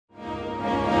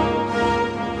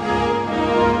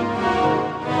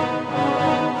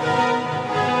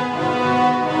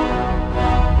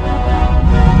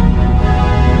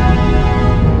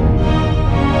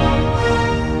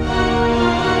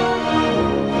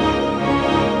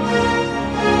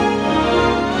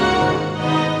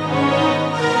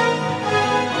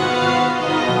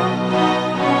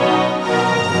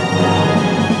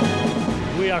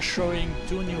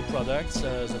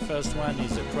products. The first one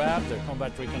is the CRAB, the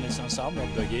Combat Reconnaissance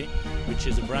Armored Buggy, which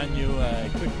is a brand new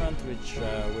equipment which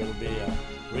will be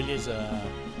really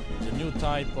the new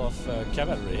type of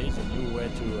cavalry, the new way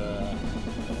to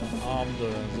arm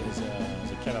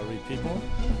the cavalry people.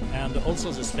 And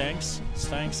also the Sphinx.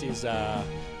 Sphinx is the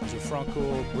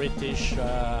Franco-British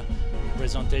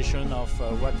presentation of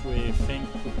what we think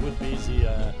would be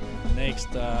the next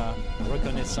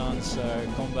reconnaissance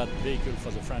combat vehicle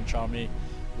for the French army,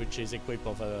 which is equipped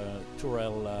of a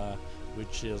turret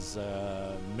which is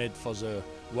made for the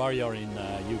warrior in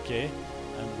UK,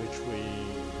 and which we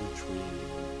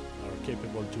are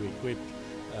capable to equip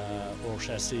our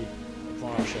chassis,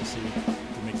 upon our chassis,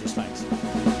 to make the Sphinx.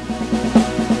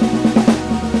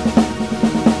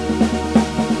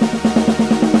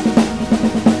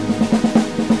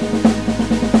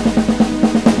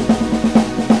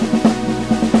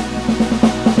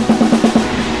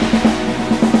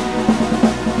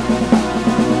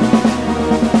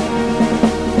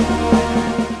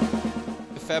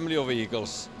 Family of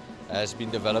vehicles has been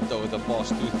developed over the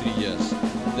past 2-3 years.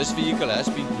 This vehicle has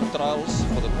been to trials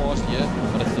for the past year,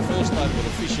 but it's the first time that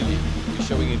officially we're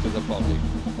showing it to the public.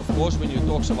 Of course, when you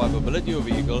talk survivability of a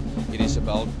vehicle, it is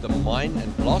about the mine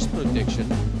and blast protection,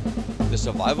 the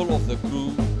survival of the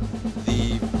crew,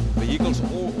 the vehicle's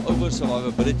all-over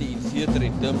survivability in theatre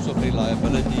in terms of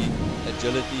reliability,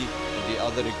 agility, and the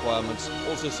other requirements,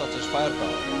 also such as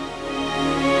firepower.